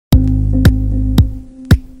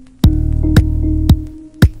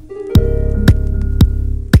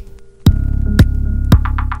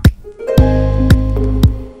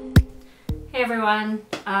everyone,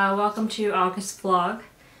 welcome to August vlog.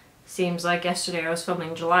 Seems like yesterday I was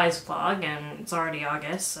filming July's vlog and it's already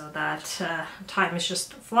August, so that time is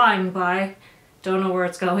just flying by. Don't know where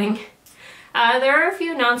it's going. There are a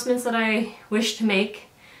few announcements that I wish to make.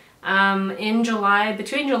 In July,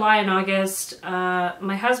 between July and August,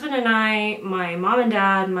 my husband and I, my mom and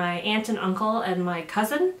dad, my aunt and uncle, and my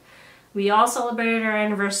cousin, we all celebrated our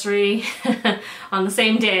anniversary on the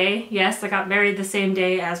same day. Yes, I got married the same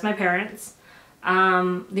day as my parents.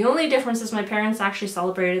 The only difference is my parents actually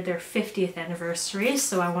celebrated their 50th anniversary,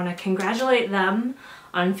 so I want to congratulate them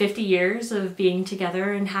on 50 years of being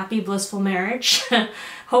together in happy, blissful marriage.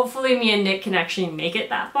 Hopefully me and Nick can actually make it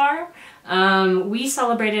that far. We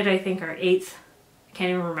celebrated, I think, our 8th. I can't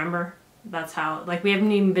even remember. That's how, like, we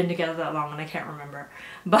haven't even been together that long and I can't remember.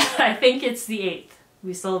 But I think it's the 8th.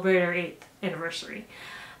 We celebrated our 8th anniversary.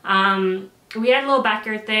 We had a little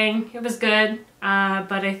backyard thing. It was good.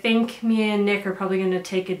 But I think me and Nick are probably going to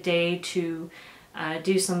take a day to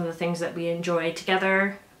do some of the things that we enjoy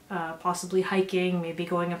together. Possibly hiking, maybe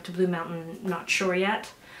going up to Blue Mountain, not sure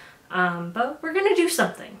yet. But we're going to do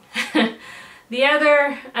something. The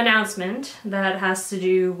other announcement that has to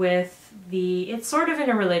do with it's sort of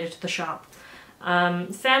interrelated to the shop. Fan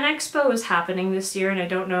Expo is happening this year, and I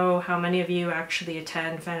don't know how many of you actually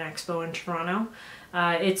attend Fan Expo in Toronto.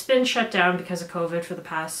 It's been shut down because of COVID for the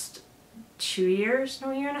past 2 years, no,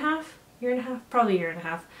 a year and a half? Probably a year and a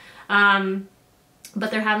half. But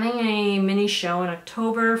they're having a mini show in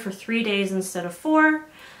October for 3 days instead of 4.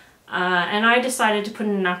 And I decided to put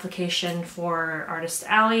in an application for Artist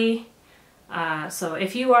Alley. So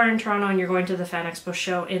if you are in Toronto and you're going to the Fan Expo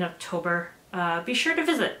show in October, be sure to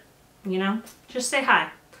visit, you know, just say hi.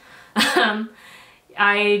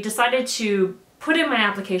 I decided to put in my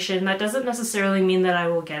application. That doesn't necessarily mean that I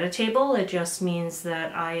will get a table. It just means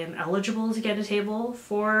that I am eligible to get a table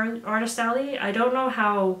for Artist Alley. I don't know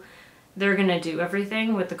how they're gonna do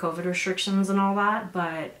everything with the COVID restrictions and all that,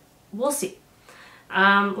 but we'll see.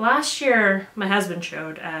 Last year my husband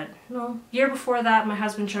showed at, no, year before that my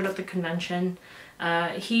husband showed at the convention.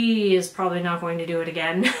 He is probably not going to do it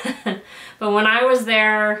again. But when I was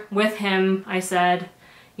there with him, I said,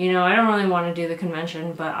 you know, I don't really want to do the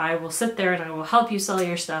convention, but I will sit there and I will help you sell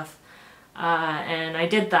your stuff. And I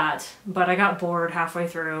did that, but I got bored halfway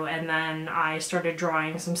through, and then I started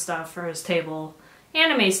drawing some stuff for his table,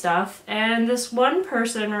 anime stuff, and this one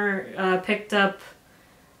person picked up,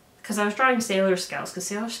 because I was drawing Sailor Scouts, because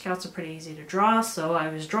Sailor Scouts are pretty easy to draw, so I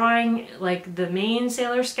was drawing like the main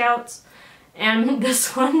Sailor Scouts, and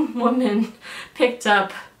this one woman picked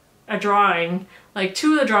up a drawing, like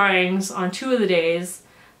 2 of the drawings on 2 of the days.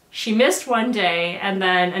 She missed one day, and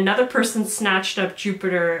then another person snatched up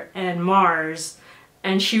Jupiter and Mars,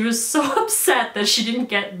 and she was so upset that she didn't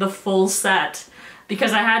get the full set,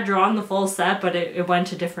 because I had drawn the full set, but it went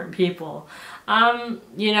to different people.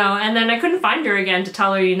 You know, and then I couldn't find her again to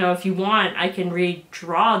tell her, you know, if you want, I can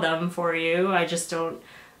redraw them for you. I just don't,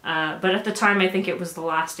 but at the time I think it was the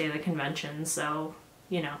last day of the convention, so,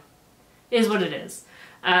 you know, is what it is.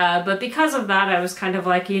 But because of that, I was kind of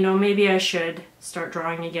like, you know, maybe I should start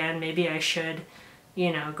drawing again. Maybe I should,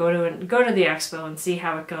 you know, go to the expo and see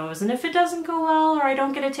how it goes. And if it doesn't go well or I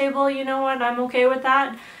don't get a table, you know what, I'm okay with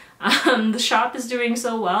that. The shop is doing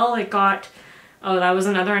so well. It got, oh, that was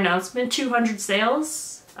another announcement, 200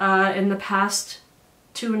 sales in the past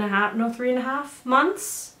 3.5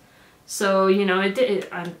 months. So, you know,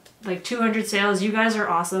 I'm like 200 sales. You guys are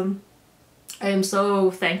awesome. I am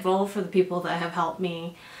so thankful for the people that have helped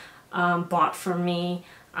me, bought from me,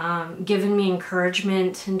 given me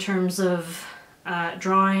encouragement in terms of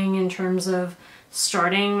drawing, in terms of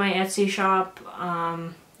starting my Etsy shop.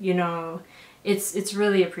 You know, it's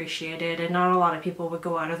really appreciated, and not a lot of people would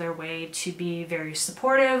go out of their way to be very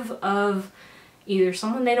supportive of either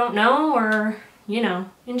someone they don't know or, you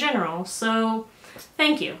know, in general. So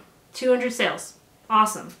thank you. 200 sales.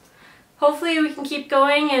 Awesome. Hopefully we can keep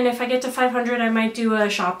going, and if I get to 500 I might do a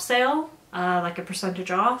shop sale, like a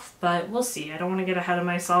percentage off, but we'll see. I don't want to get ahead of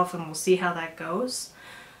myself, and we'll see how that goes.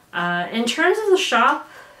 In terms of the shop,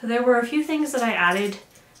 there were a few things that I added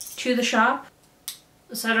to the shop.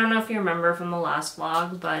 So I don't know if you remember from the last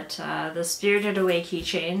vlog, but the Spirited Away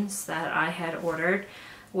keychains that I had ordered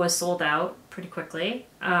was sold out pretty quickly,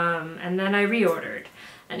 and then I reordered.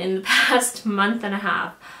 And in the past month and a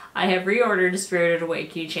half, I have reordered Spirited Away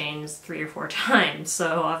keychains 3 or 4 times,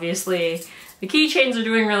 so obviously the keychains are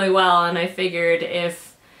doing really well, and I figured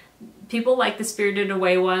if people like the Spirited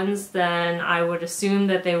Away ones, then I would assume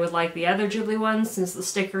that they would like the other Ghibli ones, since the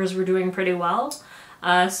stickers were doing pretty well.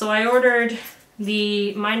 So I ordered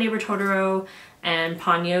the My Neighbor Totoro and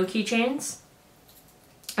Ponyo keychains.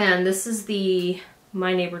 And this is the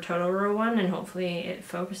My Neighbor Totoro one, and hopefully it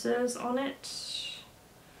focuses on it.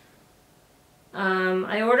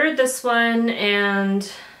 I ordered this one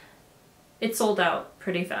and it sold out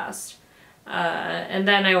pretty fast. And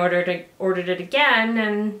then I ordered it again,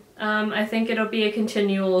 and I think it'll be a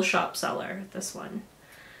continual shop seller, this one.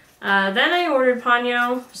 Then I ordered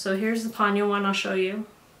Ponyo, so here's the Ponyo one I'll show you.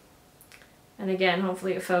 And again,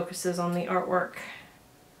 hopefully it focuses on the artwork.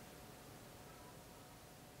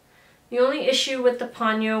 The only issue with the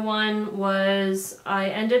Ponyo one was I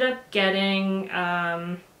ended up getting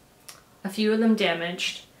a few of them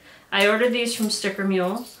damaged. I ordered these from Sticker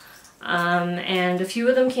Mule, and a few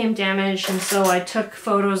of them came damaged, and so I took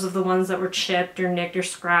photos of the ones that were chipped or nicked or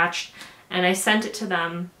scratched, and I sent it to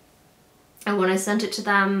them. And when I sent it to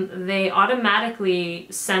them, they automatically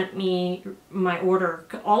sent me my order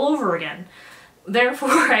all over again. Therefore,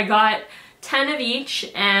 I got 10 of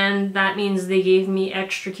each, and that means they gave me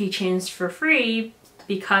extra keychains for free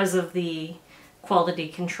because of the quality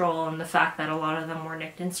control and the fact that a lot of them were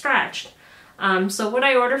nicked and scratched. So would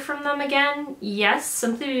I order from them again? Yes,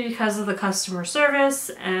 simply because of the customer service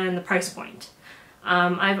and the price point.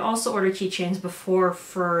 I've also ordered keychains before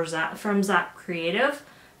from Zap Creative.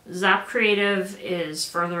 Zap Creative is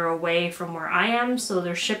further away from where I am, so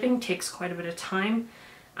their shipping takes quite a bit of time.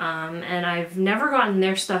 And I've never gotten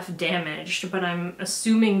their stuff damaged, but I'm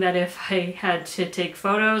assuming that if I had to take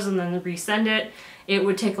photos and then resend it, it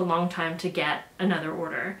would take a long time to get another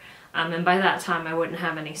order. And by that time I wouldn't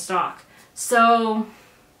have any stock. So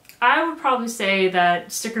I would probably say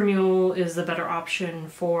that Sticker Mule is the better option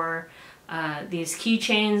for these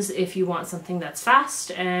keychains if you want something that's fast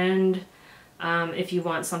and if you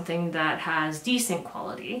want something that has decent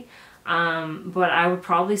quality. But I would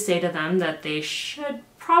probably say to them that they should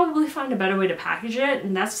probably find a better way to package it,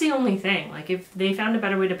 and that's the only thing. Like, if they found a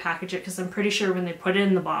better way to package it, because I'm pretty sure when they put it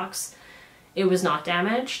in the box it was not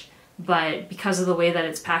damaged, but because of the way that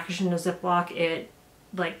it's packaged in a Ziploc, it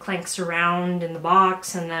like clanks around in the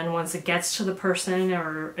box, and then once it gets to the person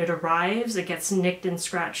or it arrives, it gets nicked and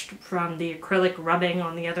scratched from the acrylic rubbing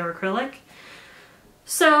on the other acrylic.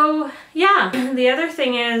 So yeah, the other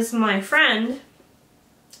thing is my friend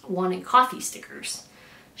wanted coffee stickers.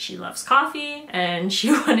 She loves coffee and she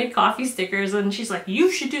wanted coffee stickers, and she's like, you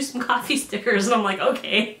should do some coffee stickers. And I'm like,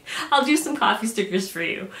 okay, I'll do some coffee stickers for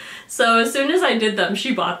you. So as soon as I did them,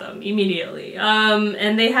 she bought them immediately.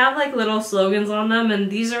 And they have like little slogans on them, and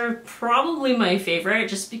these are probably my favorite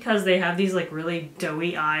just because they have these like really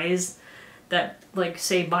doughy eyes that like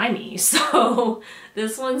say buy me. So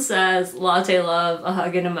this one says latte love, a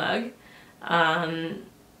hug and a mug.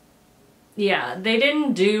 Yeah, they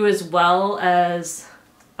didn't do as well as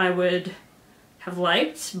I would have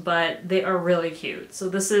liked, but they are really cute. So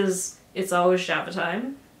this is It's Always Java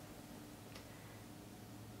Time.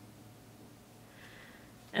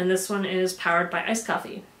 And this one is powered by iced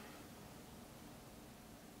coffee.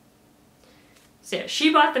 So yeah,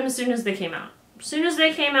 she bought them as soon as they came out. As soon as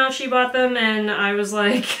they came out, she bought them, and I was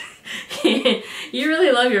like, you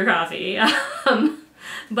really love your coffee.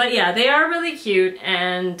 But yeah, they are really cute,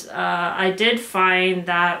 and I did find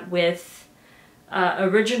that with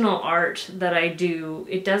original art that I do,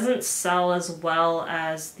 it doesn't sell as well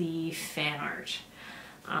as the fan art.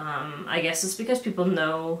 I guess it's because people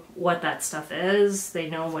know what that stuff is, they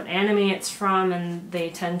know what anime it's from, and they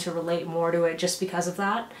tend to relate more to it just because of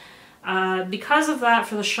that. Because of that,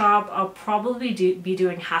 for the shop, I'll probably be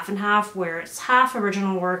doing half and half, where it's half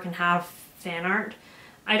original work and half fan art.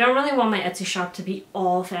 I don't really want my Etsy shop to be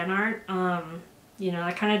all fan art. You know,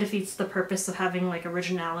 that kind of defeats the purpose of having like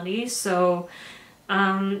originality. So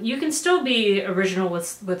you can still be original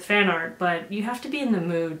with fan art, but you have to be in the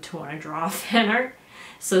mood to want to draw fan art.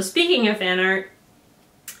 So speaking of fan art,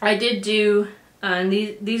 I did do,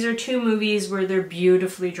 these are two movies where they're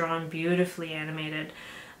beautifully drawn, beautifully animated.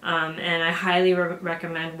 And I highly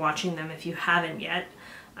recommend watching them if you haven't yet.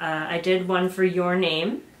 I did one for Your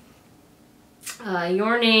Name.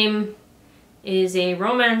 Your Name is a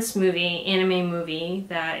romance movie, anime movie,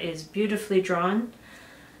 that is beautifully drawn.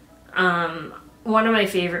 One of my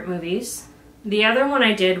favorite movies. The other one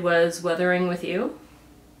I did was Weathering with You.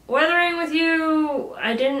 Weathering with You,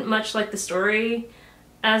 I didn't much like the story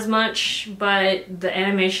as much, but the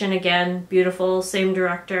animation, again, beautiful, same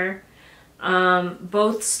director.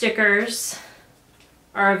 Both stickers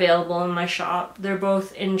are available in my shop. They're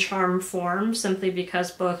both in charm form, simply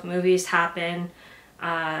because both movies happen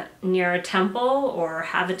near a temple or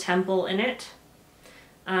have a temple in it.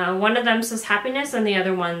 One of them says happiness and the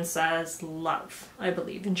other one says love, I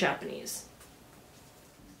believe, in Japanese.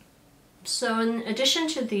 So in addition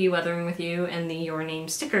to the Weathering with You and the Your Name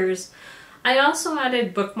stickers, I also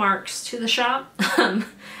added bookmarks to the shop.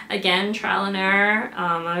 Again, trial and error.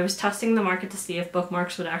 I was testing the market to see if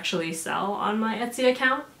bookmarks would actually sell on my Etsy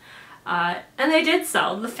account. And they did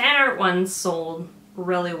sell. The fan art ones sold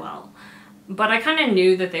really well. But I kind of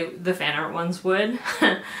knew that the fan art ones would.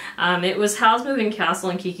 It was Hal's Moving Castle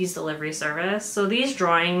and Kiki's Delivery Service. So these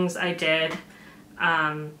drawings I did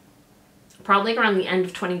probably around the end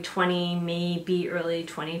of 2020, maybe early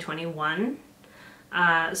 2021.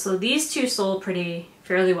 So these two sold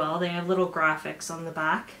fairly well. They have little graphics on the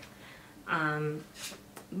back.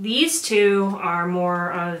 These two are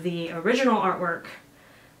more of the original artwork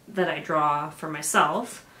that I draw for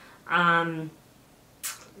myself.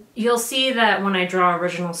 You'll see that when I draw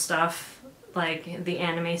original stuff, like the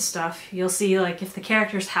anime stuff, you'll see like if the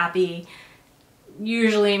character's happy,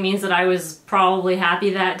 usually it means that I was probably happy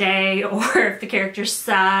that day, or if the character's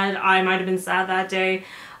sad, I might have been sad that day.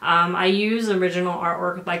 I use original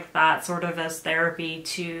artwork like that sort of as therapy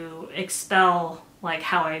to expel like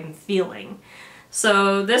how I'm feeling.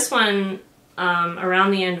 So this one,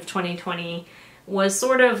 around the end of 2020, was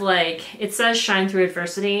sort of like, it says shine through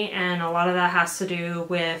adversity, and a lot of that has to do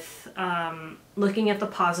with looking at the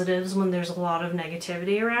positives when there's a lot of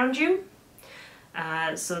negativity around you.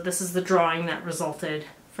 So this is the drawing that resulted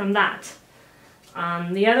from that.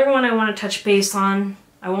 The other one I want to touch base on,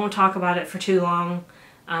 I won't talk about it for too long,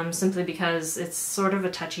 simply because it's sort of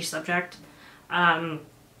a touchy subject,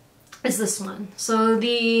 is this one. So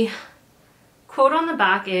the quote on the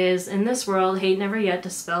back is, "In this world, hate never yet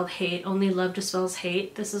dispelled hate, only love dispels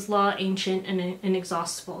hate. This is law ancient and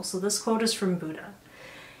inexhaustible." So this quote is from Buddha.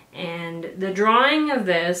 And the drawing of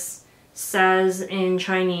this says in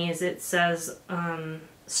Chinese, it says,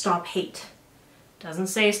 stop hate. Doesn't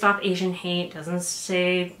say stop Asian hate, doesn't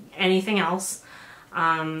say anything else.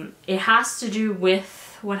 It has to do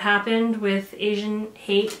with what happened with Asian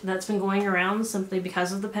hate that's been going around simply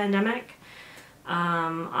because of the pandemic.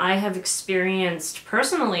 I have experienced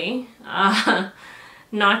personally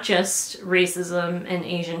not just racism and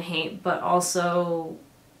Asian hate, but also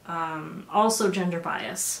gender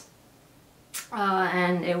bias,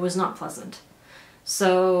 and it was not pleasant.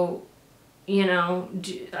 So, you know,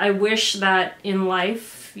 I wish that in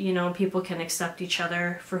life, you know, people can accept each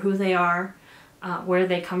other for who they are, where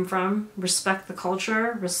they come from, respect the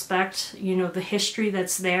culture, respect, you know, the history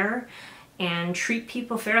that's there, and treat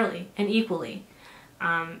people fairly and equally.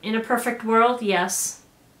 In a perfect world, yes,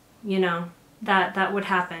 you know, that would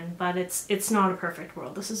happen, but it's not a perfect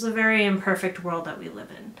world. This is a very imperfect world that we live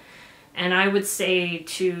in. And I would say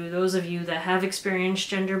to those of you that have experienced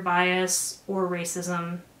gender bias or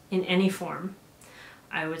racism in any form,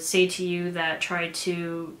 I would say to you that try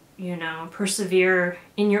to, you know, persevere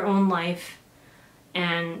in your own life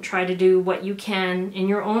and try to do what you can in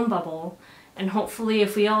your own bubble. And hopefully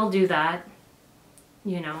if we all do that,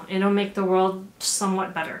 you know, it'll make the world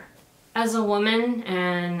somewhat better. As a woman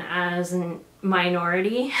and as a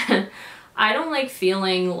minority, I don't like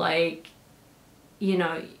feeling like, you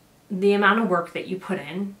know, the amount of work that you put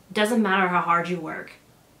in, doesn't matter how hard you work,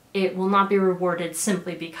 it will not be rewarded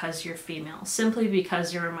simply because you're female, simply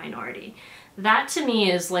because you're a minority. That to me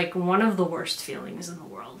is like one of the worst feelings in the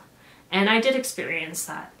world. And I did experience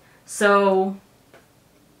that. So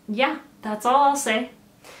yeah, that's all I'll say.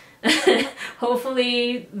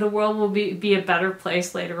 Hopefully the world will be a better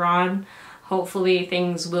place later on. Hopefully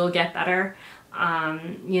things will get better.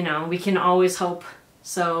 You know, we can always hope.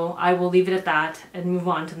 So I will leave it at that and move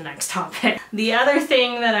on to the next topic. The other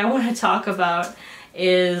thing that I want to talk about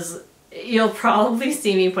is, you'll probably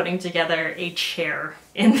see me putting together a chair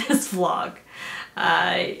in this vlog.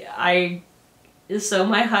 So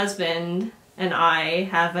my husband and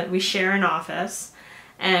I we share an office,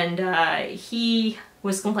 and he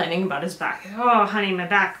was complaining about his back. "Oh honey, my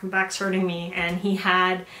back's hurting me," and he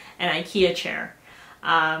had an IKEA chair.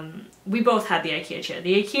 We both had the IKEA chair.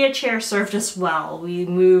 The IKEA chair served us well. We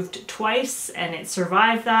moved twice and it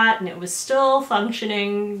survived that, and it was still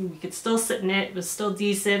functioning. We could still sit in it. It was still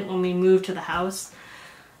decent when we moved to the house.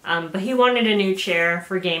 But he wanted a new chair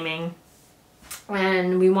for gaming,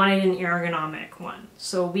 and we wanted an ergonomic one.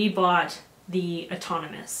 So we bought the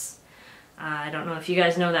Autonomous. I don't know if you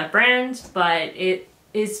guys know that brand, but it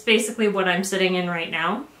is basically what I'm sitting in right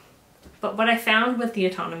now. But what I found with the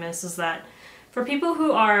Autonomous is that for people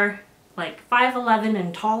who are like 5'11"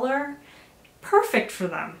 and taller, perfect for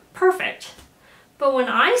them, perfect. But when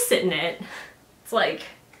I sit in it, it's like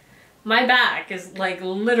my back is like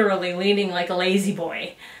literally leaning like a lazy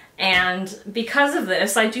boy. And because of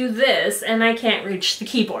this, I do this and I can't reach the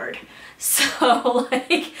keyboard. So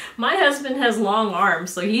like, my husband has long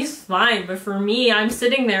arms, so he's fine, but for me, I'm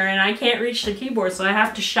sitting there and I can't reach the keyboard, so I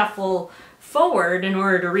have to shuffle forward in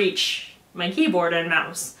order to reach my keyboard and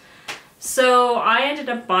mouse. So I ended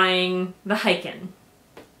up buying the Heiken.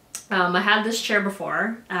 I had this chair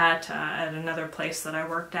before at another place that I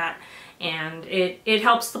worked at, and it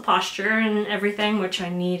helps the posture and everything, which I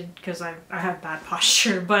need because I have bad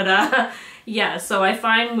posture. But yeah, so I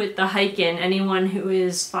find with the Heiken, anyone who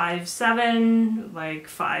is 5'7", like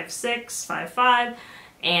 5'6", 5'5",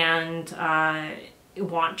 and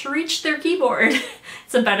want to reach their keyboard,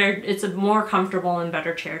 it's a more comfortable and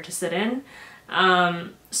better chair to sit in.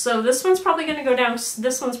 So this one's probably going to go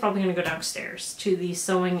downstairs to the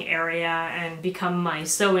sewing area and become my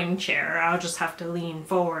sewing chair. I'll just have to lean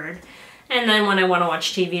forward. And then when I want to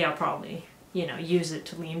watch TV, I'll probably, you know, use it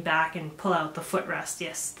to lean back and pull out the footrest.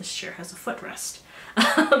 Yes, this chair has a footrest.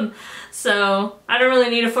 So I don't really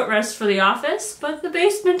need a footrest for the office, but the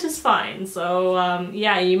basement is fine. So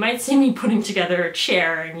yeah, you might see me putting together a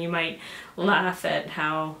chair and you might laugh at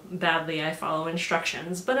how badly I follow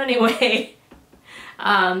instructions. But anyway,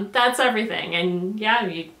 that's everything. And yeah,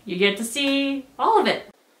 you get to see all of it.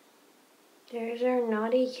 There's our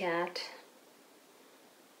naughty cat.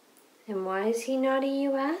 And why is he naughty,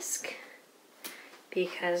 you ask?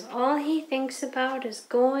 Because all he thinks about is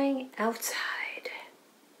going outside.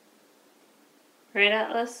 Right,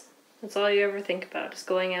 Atlas? That's all you ever think about, is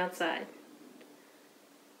going outside.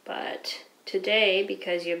 But today,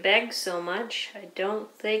 because you begged so much, I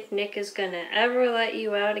don't think Nick is gonna ever let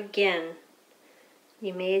you out again.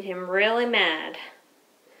 You made him really mad.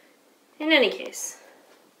 In any case,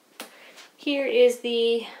 here is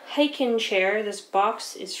the Heiken chair. This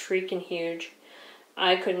box is freaking huge.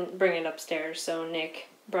 I couldn't bring it upstairs, so Nick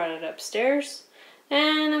brought it upstairs,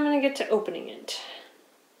 and I'm gonna get to opening it.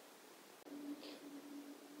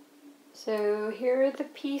 So here are the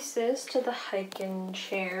pieces to the Heiken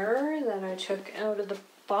chair that I took out of the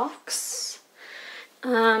box.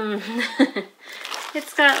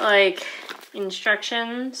 It's got like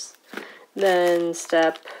instructions, then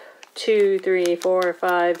step 2, 3, 4,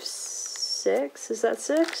 5, 6. Is that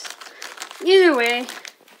 6? Either way,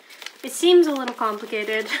 it seems a little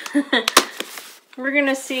complicated. We're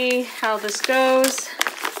gonna see how this goes.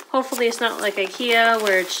 Hopefully it's not like IKEA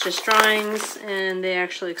where it's just drawings and they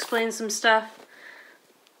actually explain some stuff.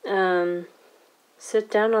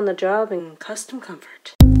 Sit down on the job in custom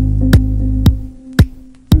comfort.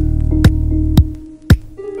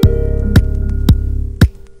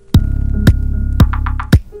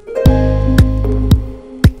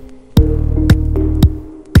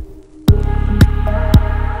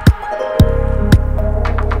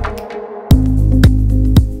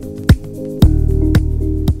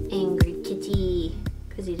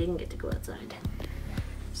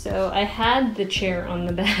 So I had the chair on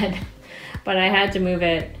the bed, but I had to move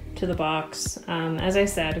it to the box. As I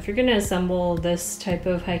said, if you're going to assemble this type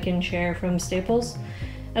of Heiken chair from Staples,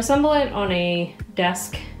 assemble it on a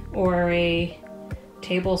desk or a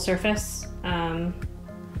table surface.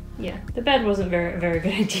 Yeah, the bed wasn't a very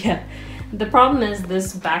good idea. The problem is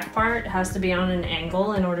this back part has to be on an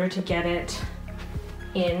angle in order to get it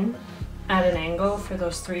in at an angle for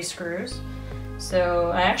those 3 screws. So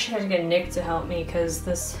I actually had to get Nick to help me because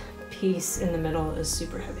this piece in the middle is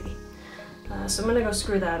super heavy. So I'm gonna go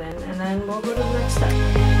screw that in and then we'll go to the next step.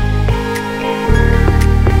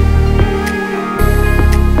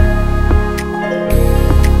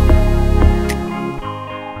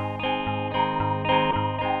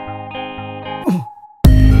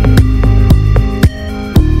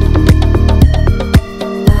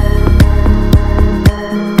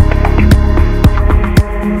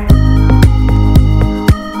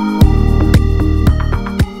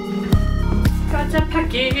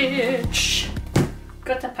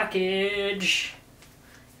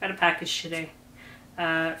 Got a package today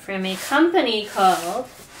from a company called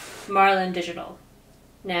Marlin Digital.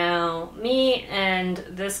 Now, me and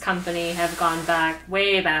this company have gone back,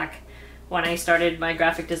 way back, when I started my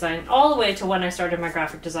graphic design, all the way to when I started my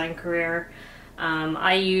graphic design career.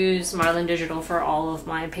 I use Marlin Digital for all of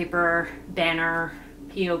my paper, banner,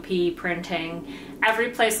 POP, printing. Every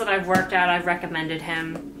place that I've worked at, I've recommended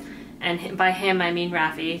him. And by him, I mean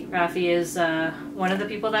Rafi. Rafi is one of the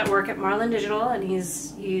people that work at Marlin Digital, and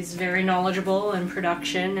he's very knowledgeable in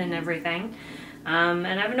production and everything. And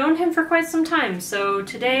I've known him for quite some time. So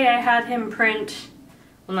today I had him print,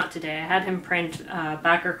 well not today, I had him print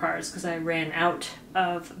backer cards because I ran out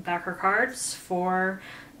of backer cards for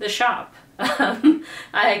the shop.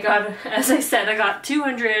 I got, as I said, I got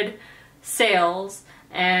 200 sales.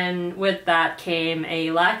 And with that came a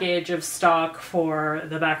lackage of stock for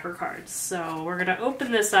the backer cards. So we're gonna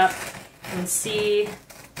open this up and see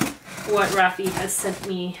what Rafi has sent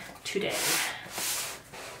me today.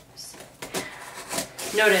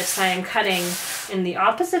 notice I am cutting in the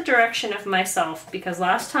opposite direction of myself, because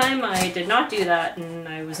last time I did not do that and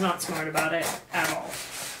I was not smart about it at all.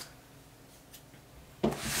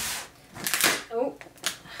 Oh.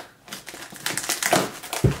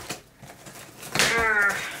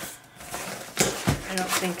 I don't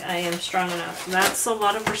think I am strong enough. That's a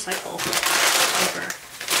lot of recycle paper.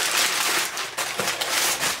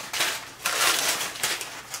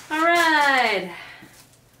 Alright.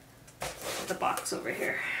 Put the box over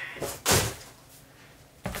here.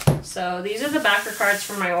 So these are the backer cards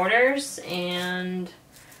for my orders, and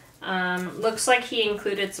looks like he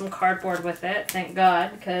included some cardboard with it, thank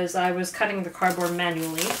God, because I was cutting the cardboard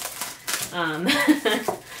manually. And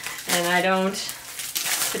I don't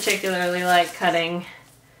particularly like cutting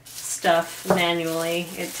stuff manually.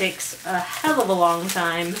 It takes a hell of a long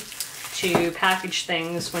time to package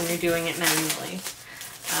things when you're doing it manually.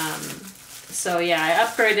 So yeah, I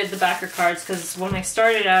upgraded the backer cards because when I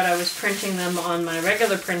started out I was printing them on my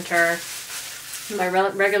regular printer, my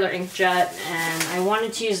regular inkjet, and I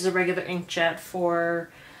wanted to use the regular inkjet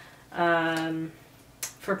for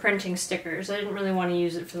printing stickers. I didn't really want to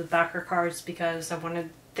use it for the backer cards because I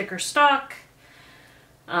wanted thicker stock,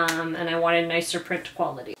 and I wanted nicer print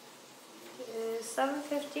quality. It is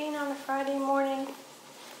 7:15 on a Friday morning.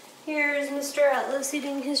 Here's Mr. Atlas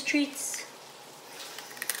eating his treats.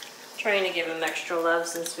 Trying to give him extra love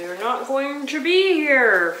since we were not going to be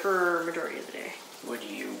here for majority of the day. What do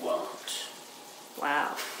you want?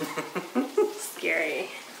 Wow. Scary.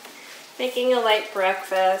 Making a light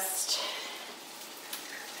breakfast.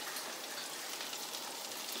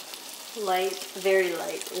 Light, very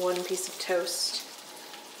light. One piece of toast.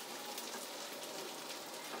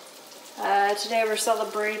 Today we're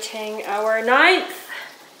celebrating our 9th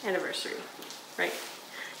anniversary. Right.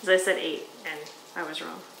 As I said 8 and I was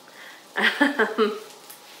wrong.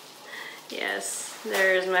 Yes,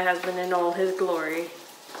 there's my husband in all his glory.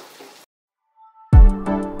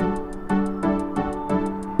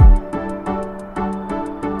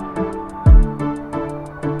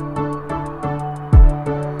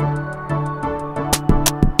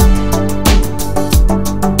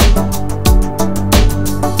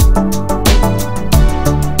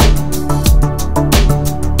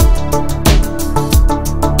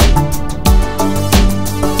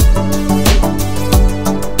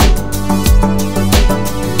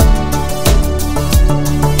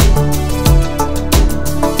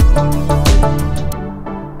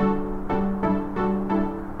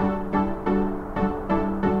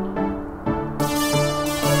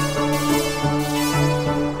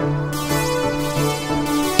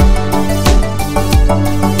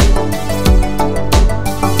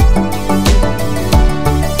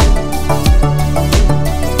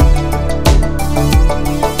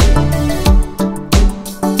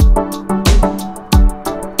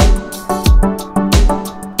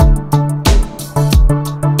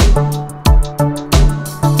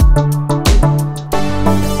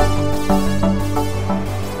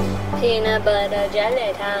 Peanut butter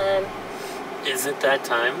jelly time. Is it that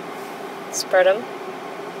time? Spread them.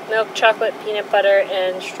 Milk, chocolate, peanut butter,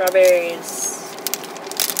 and strawberries.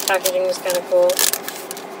 Packaging is kind of cool.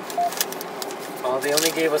 Oh, they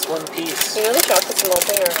only gave us one piece. You know the chocolate's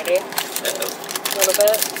melting already? Uh-oh. A little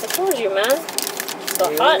bit. I told you, man. It's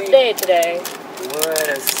a hot day today. What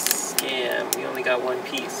a scam. We only got one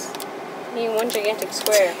piece. I mean, one gigantic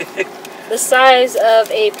square. The size of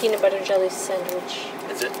a peanut butter jelly sandwich.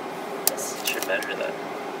 Is it? Yes. Should measure that.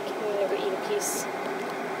 Can you never eat a piece?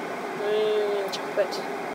 Chocolate.